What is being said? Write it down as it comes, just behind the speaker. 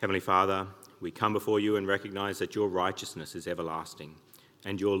Heavenly Father, we come before you and recognise that your righteousness is everlasting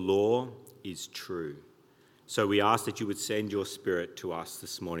and your law is true. So we ask that you would send your Spirit to us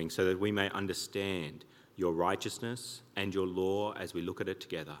this morning so that we may understand your righteousness and your law as we look at it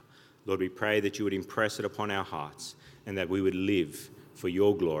together. Lord, we pray that you would impress it upon our hearts and that we would live for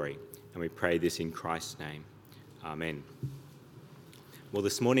your glory. And we pray this in Christ's name. Amen. Well,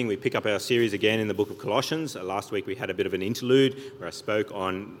 this morning we pick up our series again in the book of Colossians. Last week we had a bit of an interlude where I spoke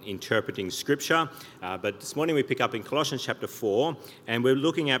on interpreting Scripture. But this morning we pick up in Colossians chapter 4, and we're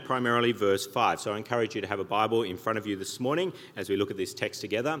looking at primarily verse 5. So I encourage you to have a Bible in front of you this morning as we look at this text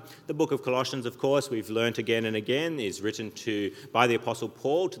together. The book of Colossians, of course, we've learnt again and again, is written by the Apostle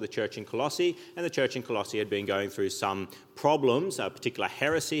Paul to the church in Colossae. And the church in Colossae had been going through some problems. A particular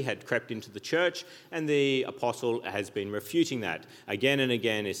heresy had crept into the church, and the apostle has been refuting that again and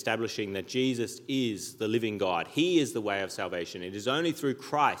again, establishing that Jesus is the living God. He is the way of salvation. It is only through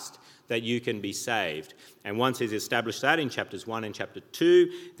Christ that you can be saved. And once he's established that in chapters 1 and chapter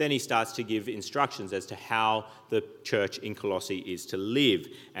 2, then he starts to give instructions as to how the church in Colossae is to live.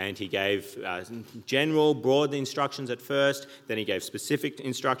 And he gave general, broad instructions at first, then he gave specific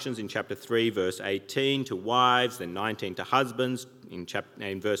instructions in chapter 3, verse 18 to wives, then 19 to husbands,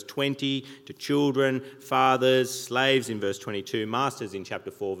 in verse 20 to children, fathers, slaves in verse 22, masters in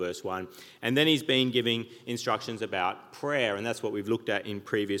chapter 4, verse 1. And then he's been giving instructions about prayer, and that's what we've looked at in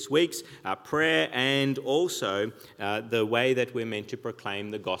previous weeks, prayer and also the way that we're meant to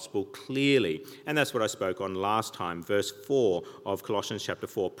proclaim the gospel clearly. And that's what I spoke on last time, verse 4 of Colossians chapter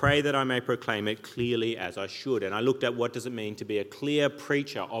 4. Pray that I may proclaim it clearly as I should. And I looked at what does it mean to be a clear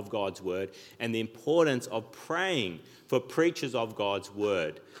preacher of God's word and the importance of praying for preachers of God's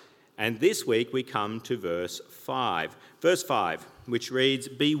word. And this week we come to verse 5. Verse 5, which reads,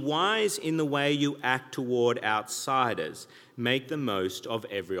 "Be wise in the way you act toward outsiders. Make the most of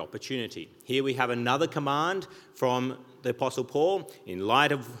every opportunity." Here we have another command from the Apostle Paul. In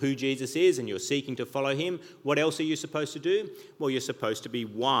light of who Jesus is and you're seeking to follow him, what else are you supposed to do? Well, you're supposed to be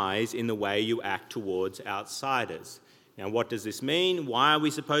wise in the way you act towards outsiders. Now, what does this mean? Why are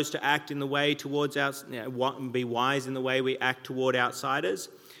we supposed to act in the way be wise in the way we act toward outsiders?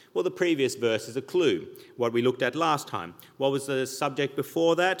 Well, the previous verse is a clue, what we looked at last time. What was the subject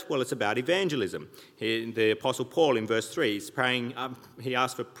before that? Well, it's about evangelism. The Apostle Paul in verse 3 is praying, he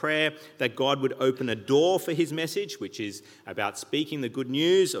asked for prayer that God would open a door for his message, which is about speaking the good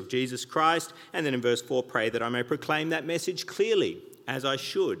news of Jesus Christ. And then in verse 4, pray that I may proclaim that message clearly, as I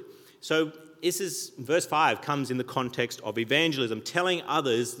should. So verse 5 comes in the context of evangelism, telling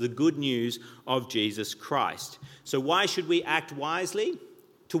others the good news of Jesus Christ. So why should we act wisely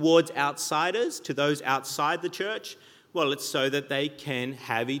towards outsiders, to those outside the church? Well, it's so that they can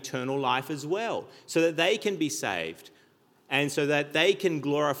have eternal life as well, so that they can be saved, and so that they can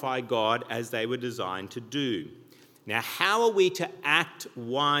glorify God as they were designed to do. Now, how are we to act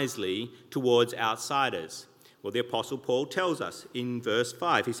wisely towards outsiders? Well, the Apostle Paul tells us in verse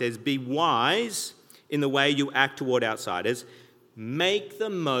 5. He says, "Be wise in the way you act toward outsiders. Make the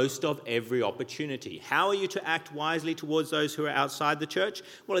most of every opportunity." How are you to act wisely towards those who are outside the church?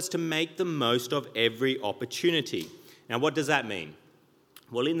 Well, it's to make the most of every opportunity. Now, what does that mean?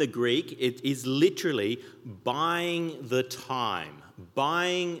 Well, in the Greek, it is literally buying the time.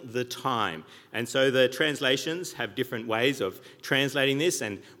 Buying the time. And so the translations have different ways of translating this,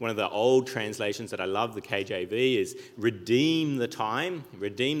 and one of the old translations that I love, the KJV, is redeem the time.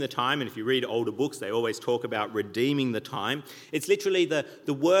 Redeem the time, and if you read older books, they always talk about redeeming the time. It's literally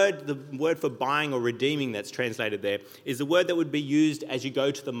the word for buying or redeeming that's translated there is the word that would be used as you go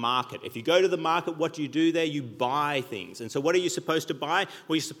to the market. If you go to the market, what do you do there? You buy things. And so what are you supposed to buy?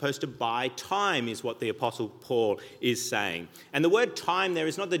 Well, you're supposed to buy time, is what the Apostle Paul is saying. And the word time there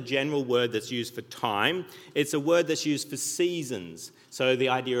is not the general word that's used for time. It's a word that's used for seasons. So the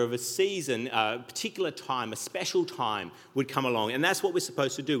idea of a season, a particular time, a special time would come along. And that's what we're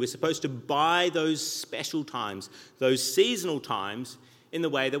supposed to do. We're supposed to buy those special times, those seasonal times, in the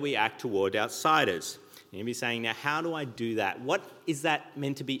way that we act toward outsiders. You'll be saying, now, how do I do that? What is that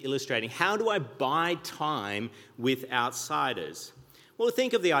meant to be illustrating? How do I buy time with outsiders? Well,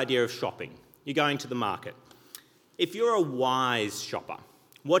 think of the idea of shopping. You're going to the market. If you're a wise shopper,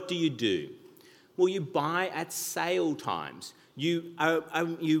 what do? Well, you buy at sale times.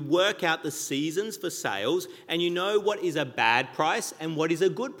 You work out the seasons for sales, and you know what is a bad price and what is a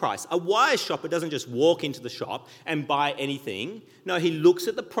good price. A wise shopper doesn't just walk into the shop and buy anything. No, he looks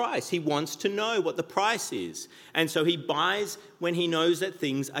at the price. He wants to know what the price is. And so he buys when he knows that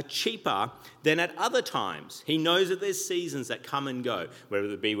things are cheaper than at other times. He knows that there's seasons that come and go, whether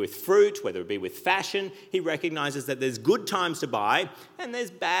it be with fruit, whether it be with fashion. He recognizes that there's good times to buy and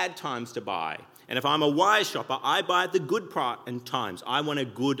there's bad times to buy. And if I'm a wise shopper, I buy at the good times. I want a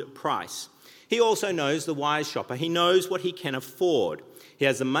good price. He also knows, the wise shopper, he knows what he can afford. He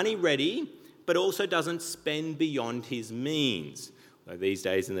has the money ready, but also doesn't spend beyond his means. These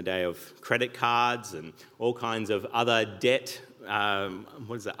days, in the day of credit cards and all kinds of other debt,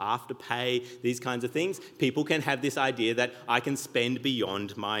 afterpay, these kinds of things, people can have this idea that I can spend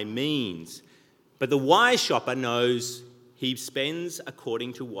beyond my means. But the wise shopper knows he spends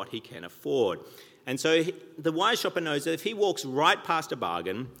according to what he can afford. And so the wise shopper knows that if he walks right past a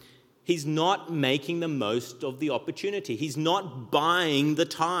bargain, he's not making the most of the opportunity. He's not buying the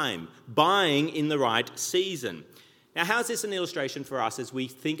time, buying in the right season. Now, how is this an illustration for us as we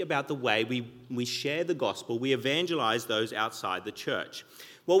think about the way we share the gospel, we evangelize those outside the church?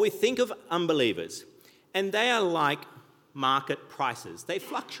 Well, we think of unbelievers, and they are like market prices. They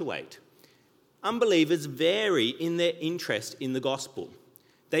fluctuate. Unbelievers vary in their interest in the gospel.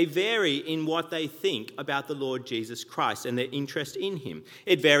 They vary in what they think about the Lord Jesus Christ and their interest in him.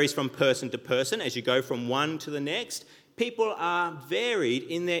 It varies from person to person. As you go from one to the next, people are varied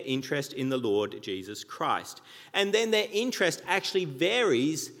in their interest in the Lord Jesus Christ. And then their interest actually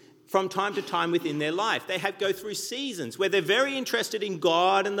varies from time to time within their life. They go through seasons where they're very interested in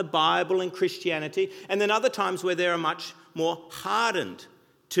God and the Bible and Christianity, and then other times where they're much more hardened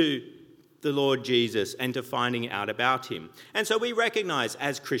to the Lord Jesus and to finding out about him. And so we recognize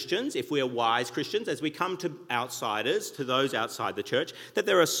as Christians, if we are wise Christians, as we come to outsiders, to those outside the church, that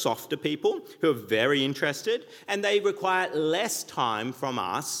there are softer people who are very interested, and they require less time from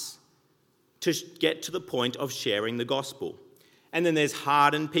us to get to the point of sharing the gospel. And then there's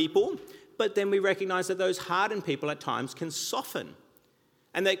hardened people, but then we recognize that those hardened people at times can soften,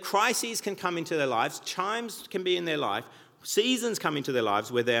 and that crises can come into their lives, times can be in their life, seasons come into their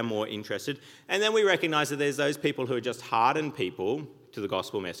lives where they're more interested. And then we recognize that there's those people who are just hardened people to the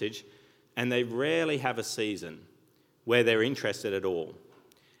gospel message, and they rarely have a season where they're interested at all.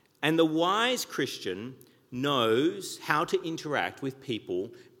 And the wise Christian knows how to interact with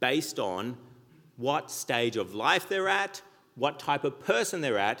people based on what stage of life they're at, what type of person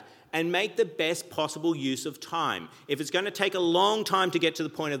they're at, and make the best possible use of time. If it's going to take a long time to get to the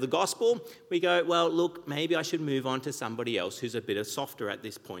point of the gospel, we go, well, look, maybe I should move on to somebody else who's a bit softer at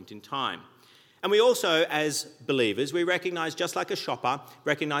this point in time. And we also, as believers, we recognize, just like a shopper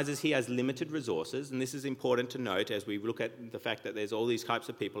recognizes he has limited resources, and this is important to note as we look at the fact that there's all these types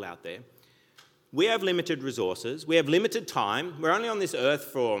of people out there. We have limited resources. We have limited time. We're only on this earth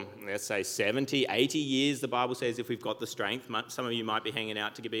for, let's say, 70, 80 years, the Bible says, if we've got the strength. Some of you might be hanging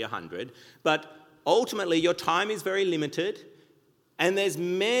out to be 100. But ultimately, your time is very limited, and there's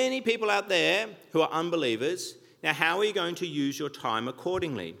many people out there who are unbelievers. Now, how are you going to use your time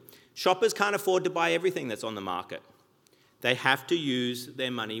accordingly? Shoppers can't afford to buy everything that's on the market. They have to use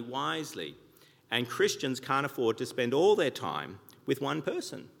their money wisely. And Christians can't afford to spend all their time with one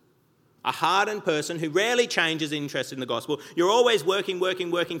person. A hardened person who rarely changes interest in the gospel. You're always working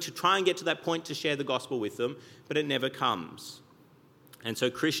to try and get to that point to share the gospel with them, but it never comes. And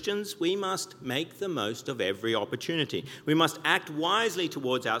so Christians, we must make the most of every opportunity. We must act wisely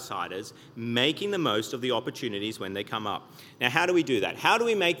towards outsiders, making the most of the opportunities when they come up. Now, how do we do that? How do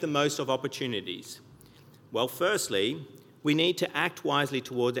we make the most of opportunities? Well, firstly, we need to act wisely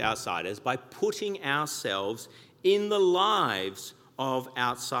towards outsiders by putting ourselves in the lives of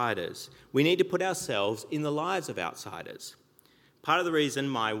outsiders. We need to put ourselves in the lives of outsiders. Part of the reason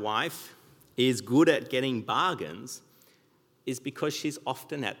my wife is good at getting bargains is because she's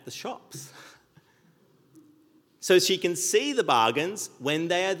often at the shops. So she can see the bargains when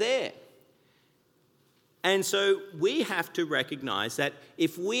they are there. And so we have to recognize that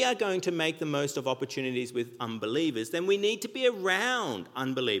if we are going to make the most of opportunities with unbelievers, then we need to be around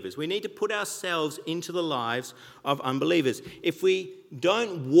unbelievers. We need to put ourselves into the lives of unbelievers. If we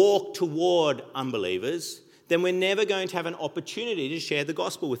don't walk toward unbelievers, then we're never going to have an opportunity to share the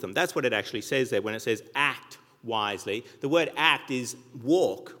gospel with them. That's what it actually says there when it says act wisely. The word act is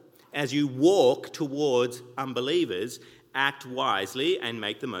walk. As you walk towards unbelievers, act wisely and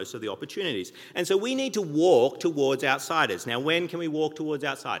make the most of the opportunities. And so we need to walk towards outsiders. Now, when can we walk towards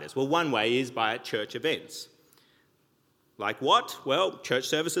outsiders? Well, one way is by church events. Like what? Well, church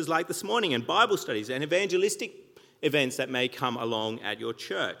services like this morning and Bible studies and evangelistic events that may come along at your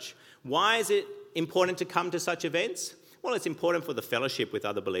church. Why is it important to come to such events? Well, it's important for the fellowship with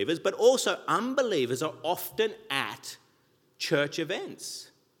other believers, but also unbelievers are often at church events.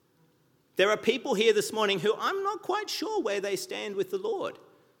 There are people here this morning who I'm not quite sure where they stand with the Lord.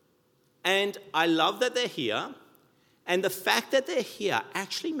 And I love that they're here. And the fact that they're here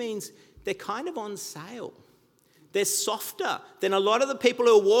actually means they're kind of on sale. They're softer than a lot of the people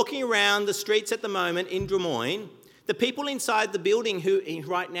who are walking around the streets at the moment in Des Moines. The people inside the building who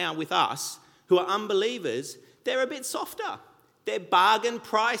right now with us, who are unbelievers, they're a bit softer. They're bargain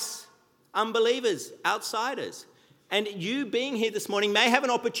price unbelievers, outsiders. And you being here this morning may have an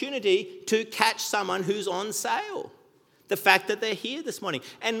opportunity to catch someone who's on sale. The fact that they're here this morning.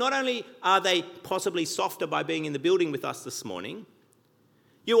 And not only are they possibly softer by being in the building with us this morning,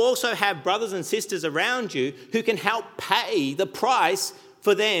 you also have brothers and sisters around you who can help pay the price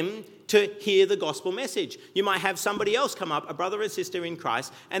for them to hear the gospel message. You might have somebody else come up, a brother or sister in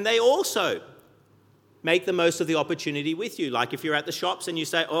Christ, and they also make the most of the opportunity with you. Like if you're at the shops and you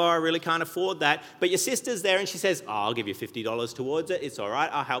say, oh, I really can't afford that, but your sister's there and she says, oh, I'll give you $50 towards it. It's all right.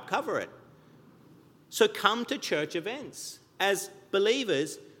 I'll help cover it. So come to church events as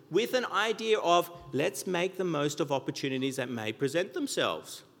believers with an idea of let's make the most of opportunities that may present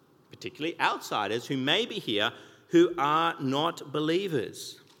themselves, particularly outsiders who may be here who are not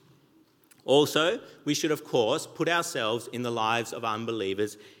believers. Also, we should, of course, put ourselves in the lives of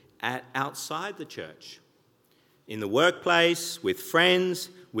unbelievers outside the church, in the workplace, with friends,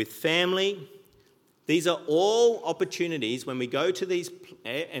 with family. These are all opportunities when we go to these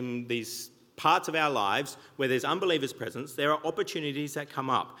parts of our lives where there's unbelievers' presence. There are opportunities that come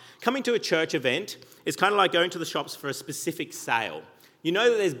up. Coming to a church event is kind of like going to the shops for a specific sale. You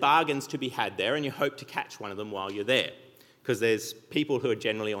know that there's bargains to be had there and you hope to catch one of them while you're there because there's people who are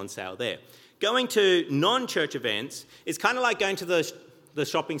generally on sale there. Going to non-church events is kind of like going to the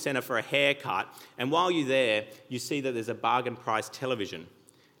shopping centre for a haircut, and while you're there, you see that there's a bargain price television,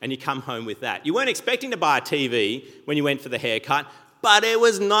 and you come home with that. You weren't expecting to buy a TV when you went for the haircut, but it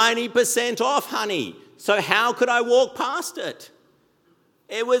was 90% off, honey. So how could I walk past it?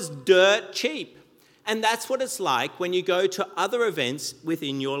 It was dirt cheap. And that's what it's like when you go to other events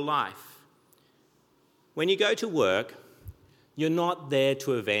within your life. When you go to work, you're not there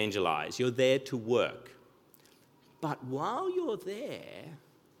to evangelize, you're there to work. But while you're there,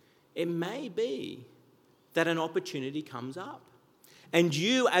 it may be that an opportunity comes up. And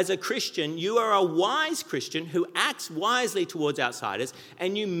you, as a Christian, you are a wise Christian who acts wisely towards outsiders,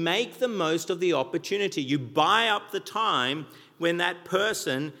 and you make the most of the opportunity. You buy up the time when that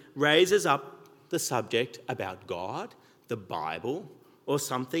person raises up the subject about God, the Bible, or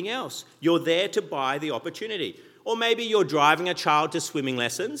something else. You're there to buy the opportunity. Or maybe you're driving a child to swimming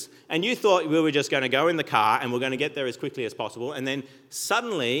lessons and you thought we were just going to go in the car and we're going to get there as quickly as possible, and then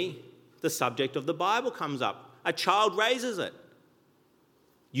suddenly the subject of the Bible comes up. A child raises it.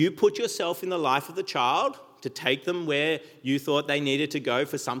 You put yourself in the life of the child to take them where you thought they needed to go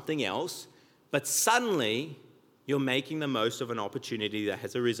for something else, but suddenly you're making the most of an opportunity that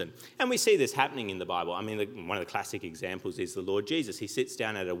has arisen. And we see this happening in the Bible. I mean, one of the classic examples is the Lord Jesus. He sits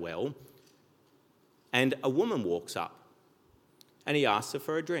down at a well, and a woman walks up and he asks her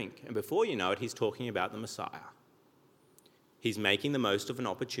for a drink. And before you know it, he's talking about the Messiah. He's making the most of an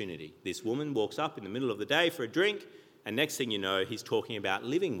opportunity. This woman walks up in the middle of the day for a drink, and next thing you know, he's talking about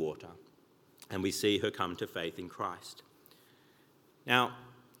living water. And we see her come to faith in Christ. Now,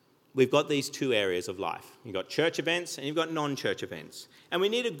 we've got these two areas of life. You've got church events and you've got non-church events. And we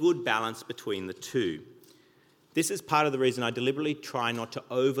need a good balance between the two. This is part of the reason I deliberately try not to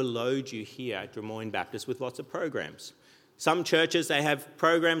overload you here at Des Moines Baptist with lots of programs. Some churches, they have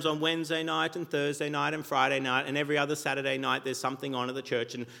programs on Wednesday night and Thursday night and Friday night, and every other Saturday night there's something on at the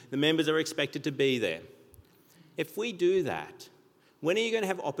church and the members are expected to be there. If we do that, when are you going to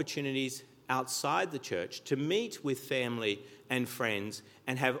have opportunities outside the church to meet with family and friends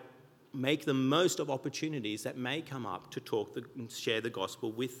and make the most of opportunities that may come up to share the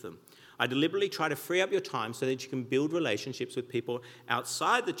gospel with them? I deliberately try to free up your time so that you can build relationships with people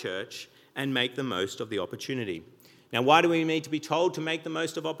outside the church and make the most of the opportunity. Now, why do we need to be told to make the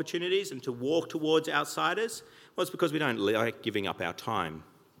most of opportunities and to walk towards outsiders? Well, it's because we don't like giving up our time.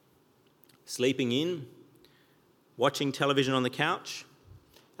 Sleeping in, watching television on the couch,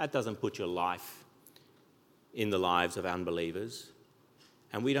 that doesn't put your life in the lives of unbelievers.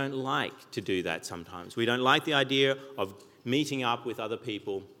 And we don't like to do that sometimes. We don't like the idea of meeting up with other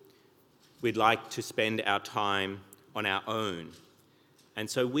people. We'd like to spend our time on our own. And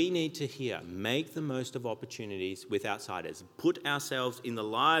so we need to make the most of opportunities with outsiders, put ourselves in the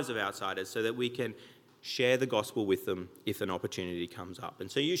lives of outsiders so that we can Share the gospel with them if an opportunity comes up. And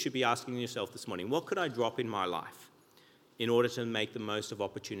so you should be asking yourself this morning, what could I drop in my life in order to make the most of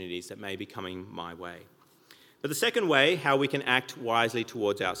opportunities that may be coming my way? But the second way, how we can act wisely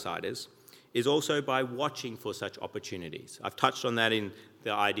towards outsiders, is also by watching for such opportunities. I've touched on that in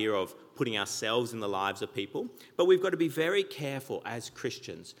the idea of putting ourselves in the lives of people, but we've got to be very careful as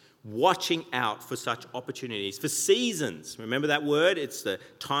Christians, watching out for such opportunities, for seasons. Remember that word? It's the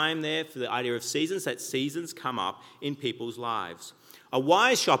time there for the idea of seasons, that seasons come up in people's lives. A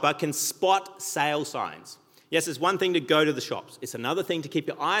wise shopper can spot sale signs. Yes, it's one thing to go to the shops. It's another thing to keep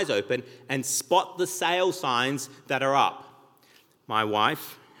your eyes open and spot the sale signs that are up. My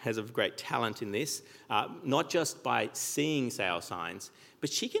wife has a great talent in this, not just by seeing sale signs, but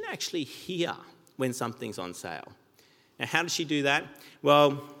she can actually hear when something's on sale. Now, how does she do that?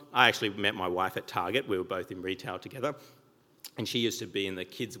 Well, I actually met my wife at Target. We were both in retail together, and she used to be in the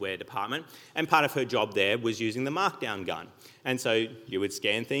kids' wear department, and part of her job there was using the markdown gun. And so you would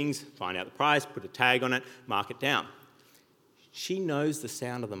scan things, find out the price, put a tag on it, mark it down. She knows the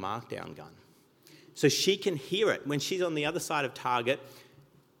sound of the markdown gun. So she can hear it when she's on the other side of Target,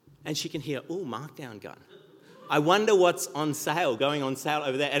 and she can hear, oh, markdown gun. I wonder what's on sale, going on sale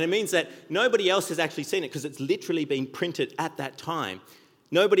over there. And it means that nobody else has actually seen it because it's literally been printed at that time.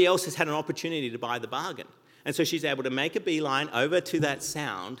 Nobody else has had an opportunity to buy the bargain. And so she's able to make a beeline over to that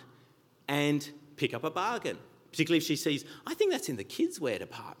sound and pick up a bargain, particularly if she sees, I think that's in the kids' wear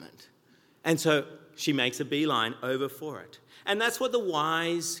department. And so she makes a beeline over for it. And that's what the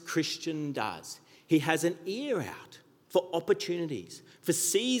wise Christian does. He has an ear out for opportunities, for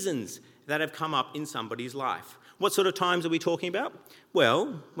seasons that have come up in somebody's life. What sort of times are we talking about?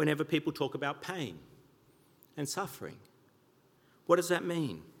 Well, whenever people talk about pain and suffering. What does that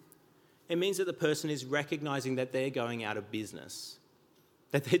mean? It means that the person is recognizing that they're going out of business,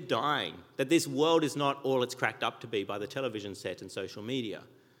 that they're dying, that this world is not all it's cracked up to be by the television set and social media,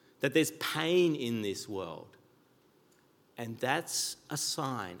 that there's pain in this world. And that's a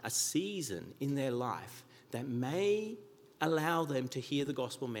sign, a season in their life that may allow them to hear the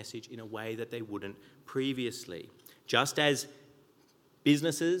gospel message in a way that they wouldn't previously. Just as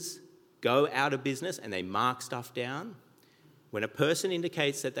businesses go out of business and they mark stuff down, when a person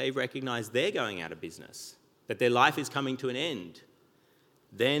indicates that they recognize they're going out of business, that their life is coming to an end,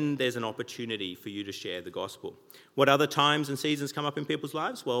 then there's an opportunity for you to share the gospel. What other times and seasons come up in people's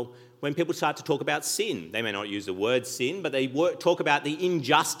lives? Well, when people start to talk about sin, they may not use the word sin, but they talk about the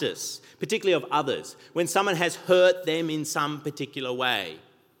injustice, particularly of others. When someone has hurt them in some particular way,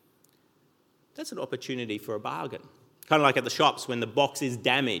 that's an opportunity for a bargain. Kind of like at the shops when the box is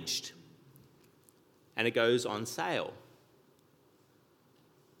damaged and it goes on sale.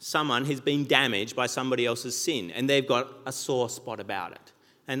 Someone has been damaged by somebody else's sin and they've got a sore spot about it.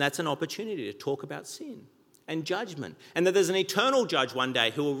 And that's an opportunity to talk about sin and judgment. And that there's an eternal judge one day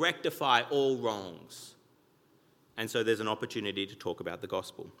who will rectify all wrongs. And so there's an opportunity to talk about the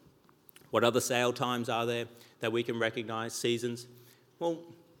gospel. What other sale times are there that we can recognise, seasons? Well,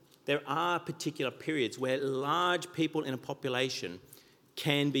 there are particular periods where large people in a population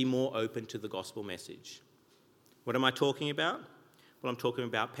can be more open to the gospel message. What am I talking about? Well, I'm talking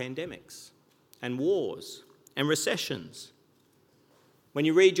about pandemics and wars and recessions. When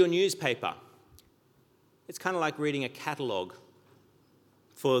you read your newspaper, it's kind of like reading a catalogue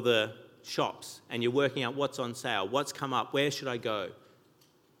for the shops and you're working out what's on sale, what's come up, where should I go?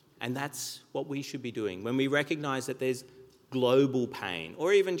 And that's what we should be doing. When we recognise that there's global pain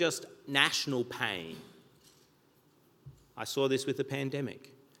or even just national pain. I saw this with the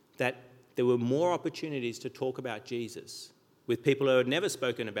pandemic, that there were more opportunities to talk about Jesus with people who had never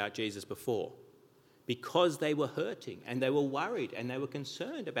spoken about Jesus before because they were hurting and they were worried and they were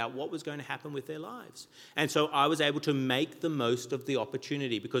concerned about what was going to happen with their lives. And so I was able to make the most of the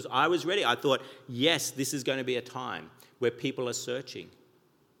opportunity because I was ready. I thought, yes, this is going to be a time where people are searching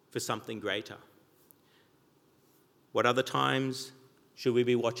for something greater. What other times should we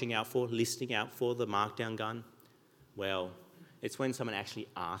be watching out for, listening out for the markdown gun? Well, it's when someone actually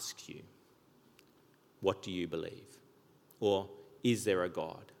asks you, what do you believe? Or is there a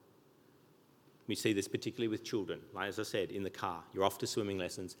God? We see this particularly with children. Like as I said, in the car, you're off to swimming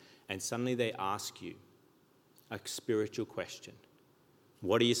lessons, and suddenly they ask you a spiritual question.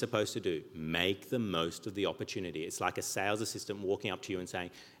 What are you supposed to do? Make the most of the opportunity. It's like a sales assistant walking up to you and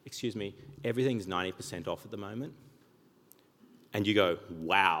saying, excuse me, everything's 90% off at the moment. And you go,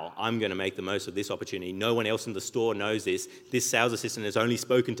 wow, I'm going to make the most of this opportunity. No one else in the store knows this. This sales assistant has only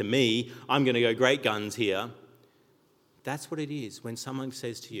spoken to me. I'm going to go great guns here. That's what it is when someone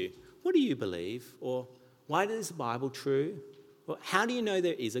says to you, what do you believe? Or why is the Bible true? Or how do you know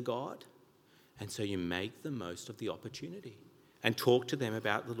there is a God? And so you make the most of the opportunity and talk to them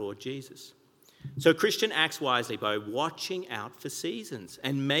about the Lord Jesus. So Christian acts wisely by watching out for seasons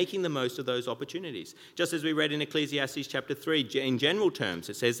and making the most of those opportunities. Just as we read in Ecclesiastes chapter 3, in general terms,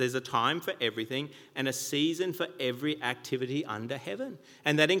 it says there's a time for everything and a season for every activity under heaven.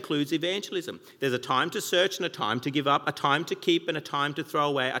 And that includes evangelism. There's a time to search and a time to give up, a time to keep and a time to throw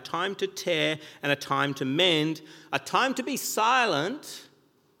away, a time to tear and a time to mend, a time to be silent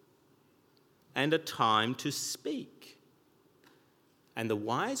and a time to speak. And the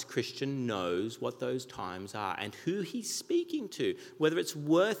wise Christian knows what those times are and who he's speaking to, whether it's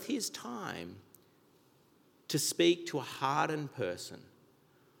worth his time to speak to a hardened person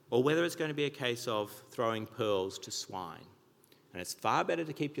or whether it's going to be a case of throwing pearls to swine. And it's far better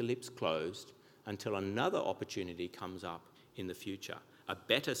to keep your lips closed until another opportunity comes up in the future. A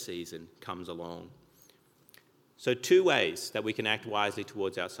better season comes along. So 2 ways that we can act wisely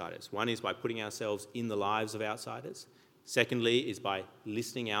towards outsiders. One is by putting ourselves in the lives of outsiders. Secondly is by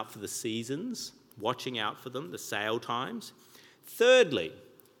listening out for the seasons, watching out for them, the sale times. Thirdly,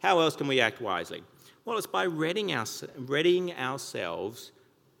 how else can we act wisely? Well, it's by readying ourselves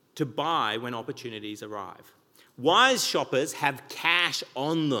to buy when opportunities arrive. Wise shoppers have cash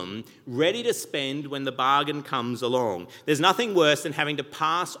on them, ready to spend when the bargain comes along. There's nothing worse than having to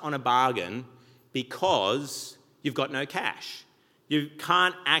pass on a bargain because you've got no cash. You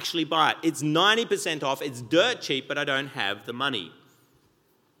can't actually buy it. It's 90% off, it's dirt cheap, but I don't have the money.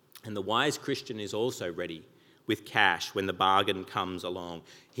 And the wise Christian is also ready with cash when the bargain comes along.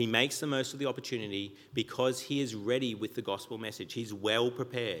 He makes the most of the opportunity because he is ready with the gospel message. He's well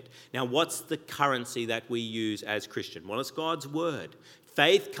prepared. Now, what's the currency that we use as Christian? Well, it's God's word.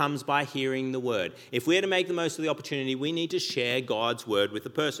 Faith comes by hearing the word. If we're to make the most of the opportunity, we need to share God's word with the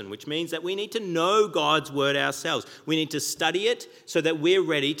person, which means that we need to know God's word ourselves. We need to study it so that we're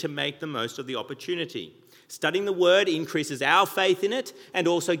ready to make the most of the opportunity. Studying the word increases our faith in it and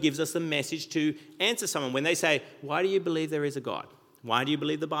also gives us the message to answer someone. When they say, why do you believe there is a God? Why do you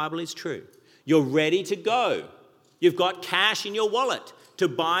believe the Bible is true? You're ready to go. You've got cash in your wallet to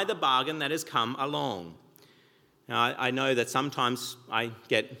buy the bargain that has come along. Now, I know that sometimes I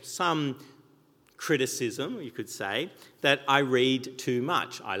get some criticism, you could say, that I read too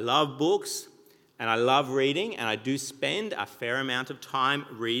much. I love books and I love reading, and I do spend a fair amount of time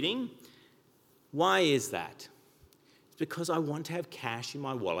reading. Why is that? It's because I want to have cash in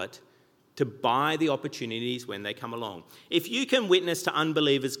my wallet to buy the opportunities when they come along. If you can witness to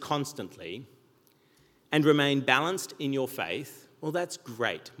unbelievers constantly and remain balanced in your faith, well, that's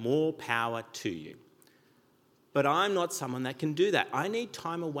great. More power to you. But I'm not someone that can do that. I need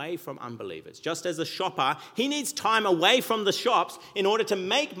time away from unbelievers. Just as a shopper, he needs time away from the shops in order to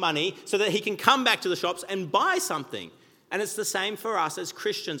make money so that he can come back to the shops and buy something. And it's the same for us as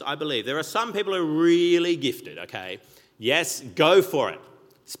Christians, I believe. There are some people who are really gifted, okay? Yes, go for it.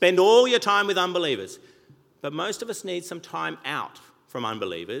 Spend all your time with unbelievers. But most of us need some time out from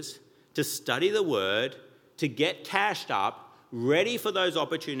unbelievers to study the word, to get cashed up, ready for those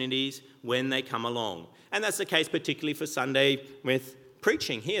opportunities when they come along. And that's the case particularly for Sunday with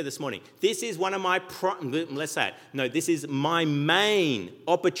preaching here this morning. This is one of my, this is my main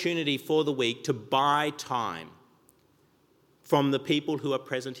opportunity for the week to buy time from the people who are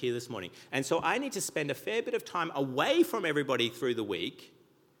present here this morning. And so I need to spend a fair bit of time away from everybody through the week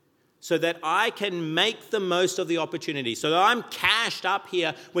so that I can make the most of the opportunity, so that I'm cashed up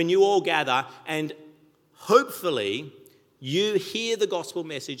here when you all gather, and hopefully you hear the gospel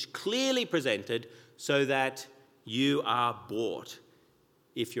message clearly presented so that you are bought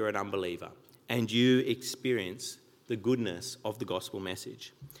if you're an unbeliever and you experience the goodness of the gospel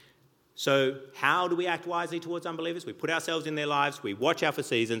message. So how do we act wisely towards unbelievers? We put ourselves in their lives, we watch out for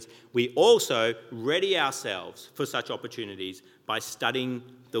seasons, we also ready ourselves for such opportunities by studying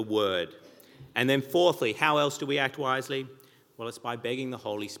the word. And then fourthly, how else do we act wisely? Well, it's by begging the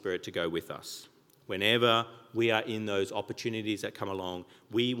Holy Spirit to go with us. Whenever we are in those opportunities that come along,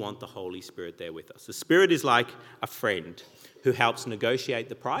 we want the Holy Spirit there with us. The Spirit is like a friend who helps negotiate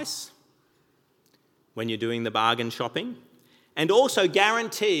the price when you're doing the bargain shopping, and also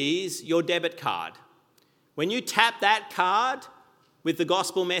guarantees your debit card. When you tap that card with the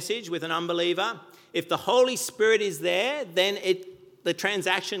gospel message with an unbeliever, if the Holy Spirit is there, then the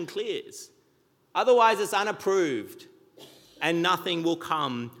transaction clears. Otherwise, it's unapproved, and nothing will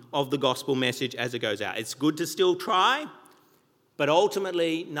come of the gospel message as it goes out. It's good to still try, but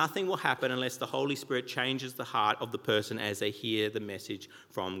ultimately nothing will happen unless the Holy Spirit changes the heart of the person as they hear the message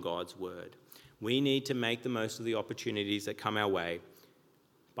from God's word. We need to make the most of the opportunities that come our way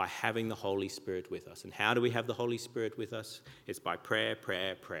By having the Holy Spirit with us. And how do we have the Holy Spirit with us? It's by prayer,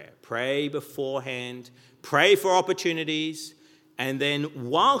 prayer, prayer. Pray beforehand, pray for opportunities, and then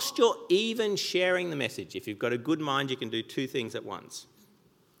whilst you're even sharing the message, if you've got a good mind, you can do two things at once.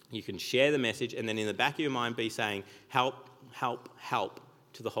 You can share the message, and then in the back of your mind be saying, help, help, help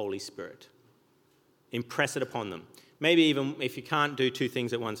to the Holy Spirit. Impress it upon them. Maybe even if you can't do two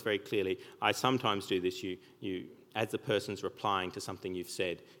things at once very clearly, I sometimes do this. You as the person's replying to something you've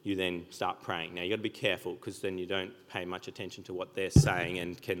said, you then start praying. Now, you've got to be careful because then you don't pay much attention to what they're saying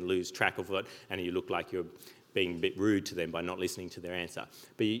and can lose track of it, and you look like you're being a bit rude to them by not listening to their answer.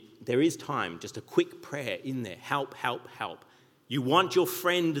 But there is time, just a quick prayer in there. Help, help, help. You want your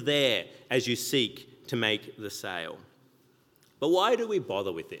friend there as you seek to make the sale. But why do we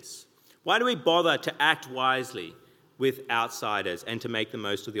bother with this? Why do we bother to act wisely with outsiders and to make the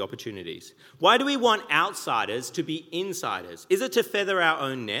most of the opportunities? Why do we want outsiders to be insiders? Is it to feather our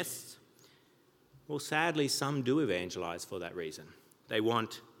own nests? Well, sadly, some do evangelize for that reason. They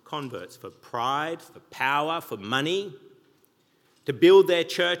want converts for pride, for power, for money, to build their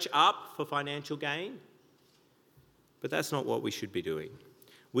church up for financial gain. But that's not what we should be doing.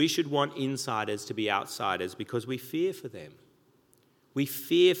 We should want insiders to be outsiders because we fear for them. We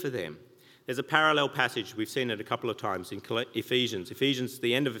fear for them. There's a parallel passage, we've seen it a couple of times in Ephesians.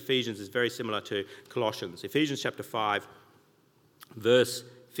 The end of Ephesians is very similar to Colossians. Ephesians chapter 5, verse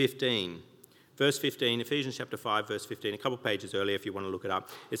 15. Verse 15, Ephesians chapter 5, verse 15, a couple of pages earlier if you want to look it up.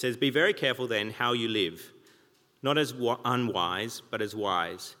 It says, "Be very careful then how you live, not as unwise, but as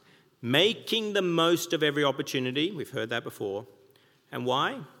wise, making the most of every opportunity." We've heard that before. And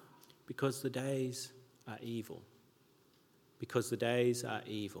why? Because the days are evil. Because the days are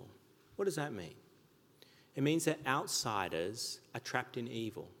evil. What does that mean? It means that outsiders are trapped in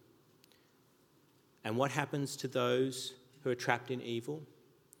evil. And what happens to those who are trapped in evil?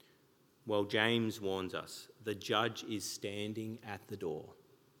 Well, James warns us, the judge is standing at the door.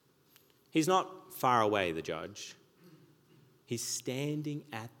 He's not far away, the judge. He's standing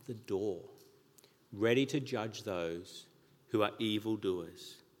at the door, ready to judge those who are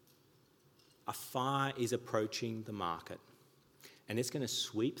evildoers. A fire is approaching the market. And it's going to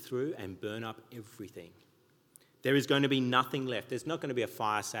sweep through and burn up everything. There is going to be nothing left. There's not going to be a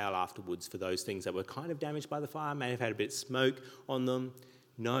fire sale afterwards for those things that were kind of damaged by the fire, may have had a bit of smoke on them.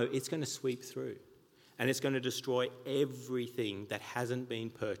 No, it's going to sweep through. And it's going to destroy everything that hasn't been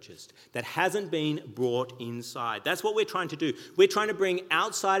purchased, that hasn't been brought inside. That's what we're trying to do. We're trying to bring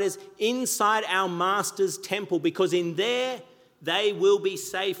outsiders inside our Master's temple because in there, they will be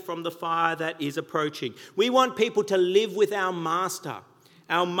safe from the fire that is approaching. We want people to live with our Master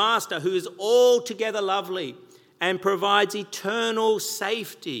who is altogether lovely and provides eternal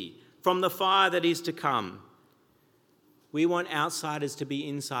safety from the fire that is to come. We want outsiders to be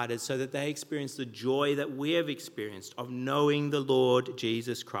insiders so that they experience the joy that we have experienced of knowing the Lord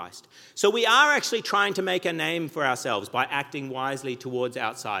Jesus Christ. So we are actually trying to make a name for ourselves by acting wisely towards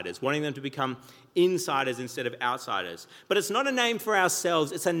outsiders, wanting them to become insiders instead of outsiders. But it's not a name for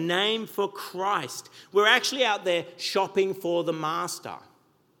ourselves, it's a name for Christ. We're actually out there shopping for the Master.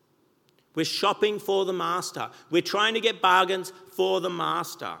 We're shopping for the Master. We're trying to get bargains for the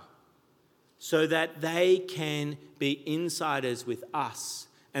Master so that they can be insiders with us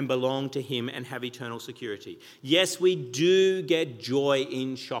and belong to him and have eternal security. Yes, we do get joy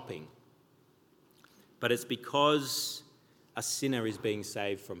in shopping, but it's because a sinner is being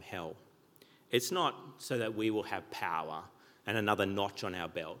saved from hell. It's not so that we will have power and another notch on our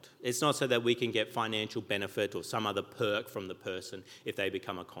belt. It's not so that we can get financial benefit or some other perk from the person if they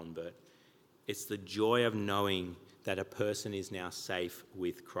become a convert. It's the joy of knowing that a person is now safe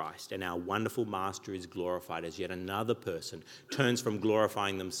with Christ and our wonderful Master is glorified as yet another person turns from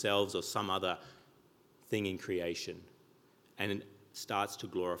glorifying themselves or some other thing in creation and starts to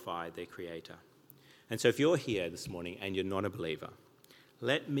glorify their Creator. And so if you're here this morning and you're not a believer,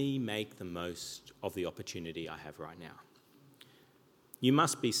 let me make the most of the opportunity I have right now. You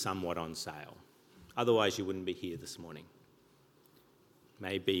must be somewhat on sale. Otherwise, you wouldn't be here this morning.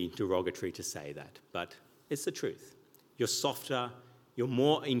 May be derogatory to say that, but it's the truth. You're softer, you're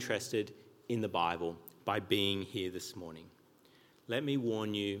more interested in the Bible by being here this morning. Let me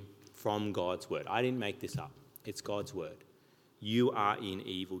warn you from God's word. I didn't make this up. It's God's word. You are in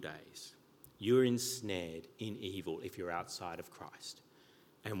evil days. You're ensnared in evil if you're outside of Christ.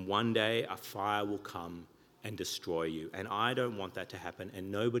 And one day a fire will come and destroy you. And I don't want that to happen.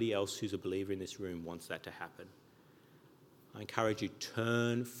 And nobody else who's a believer in this room wants that to happen. I encourage you,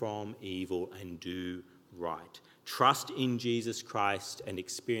 turn from evil and do right. Trust in Jesus Christ and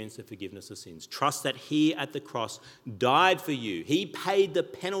experience the forgiveness of sins. Trust that he at the cross died for you. He paid the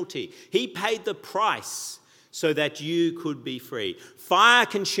penalty. He paid the price so that you could be free. Fire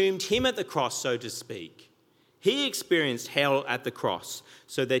consumed him at the cross, so to speak. He experienced hell at the cross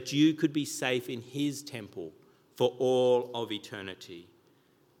so that you could be safe in his temple for all of eternity.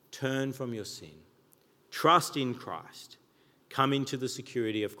 Turn from your sin. Trust in Christ. Come into the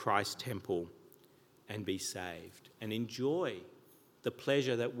security of Christ's temple and be saved. And enjoy the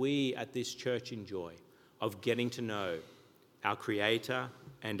pleasure that we at this church enjoy of getting to know our Creator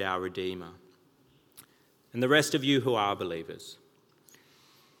and our Redeemer. And the rest of you who are believers,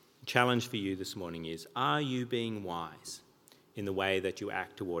 the challenge for you this morning is, are you being wise in the way that you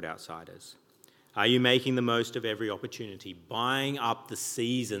act toward outsiders? Are you making the most of every opportunity, buying up the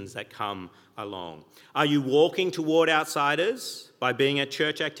seasons that come along? Are you walking toward outsiders by being at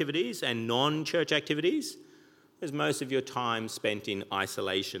church activities and non-church activities? Is most of your time spent in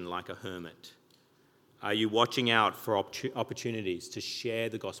isolation like a hermit? Are you watching out for opportunities to share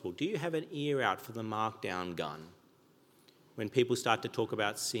the gospel? Do you have an ear out for the markdown gun? When people start to talk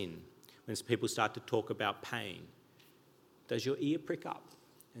about sin, when people start to talk about pain, does your ear prick up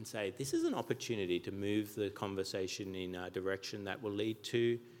and say, this is an opportunity to move the conversation in a direction that will lead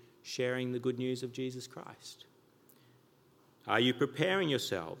to sharing the good news of Jesus Christ? Are you preparing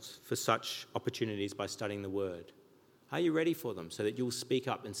yourselves for such opportunities by studying the Word? Are you ready for them so that you'll speak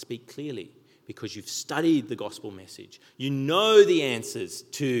up and speak clearly because you've studied the gospel message? You know the answers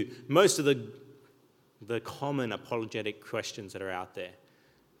to most of the common apologetic questions that are out there.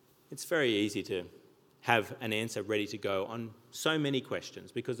 It's very easy to have an answer ready to go on so many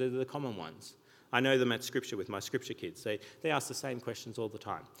questions because they're the common ones. I know them at Scripture with my Scripture kids. They ask the same questions all the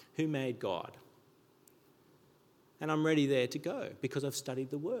time. Who made God? And I'm ready there to go because I've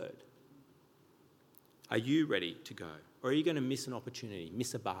studied the Word. Are you ready to go? Or are you going to miss an opportunity,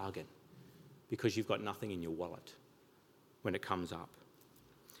 miss a bargain because you've got nothing in your wallet when it comes up?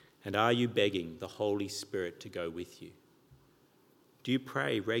 And are you begging the Holy Spirit to go with you? Do you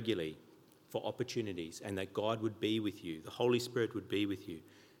pray regularly for opportunities and that God would be with you, the Holy Spirit would be with you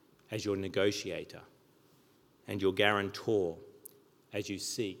as your negotiator and your guarantor as you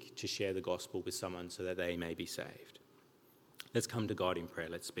seek to share the gospel with someone so that they may be saved? Let's come to God in prayer.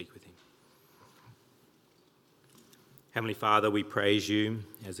 Let's speak with him. Heavenly Father, we praise you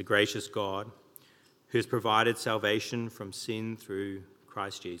as a gracious God who has provided salvation from sin through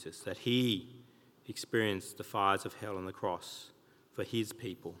Christ Jesus, that he experienced the fires of hell on the cross for his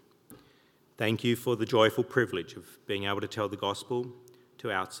people. Thank you for the joyful privilege of being able to tell the gospel to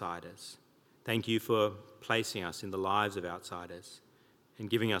outsiders. Thank you for placing us in the lives of outsiders and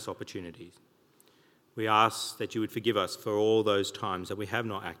giving us opportunities. We ask that you would forgive us for all those times that we have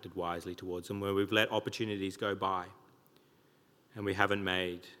not acted wisely towards them, where we've let opportunities go by and we haven't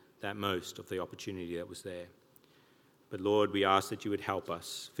made that most of the opportunity that was there. But Lord, we ask that you would help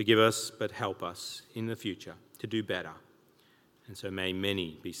us. Forgive us, but help us in the future to do better. And so may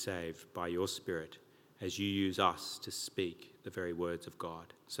many be saved by your Spirit as you use us to speak the very words of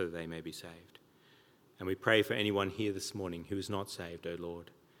God so that they may be saved. And we pray for anyone here this morning who is not saved, O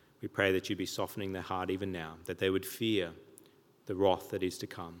Lord. We pray that you be softening their heart even now, that they would fear the wrath that is to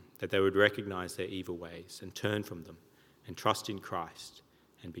come, that they would recognize their evil ways and turn from them and trust in Christ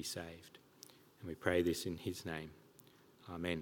and be saved. And we pray this in his name. Amen.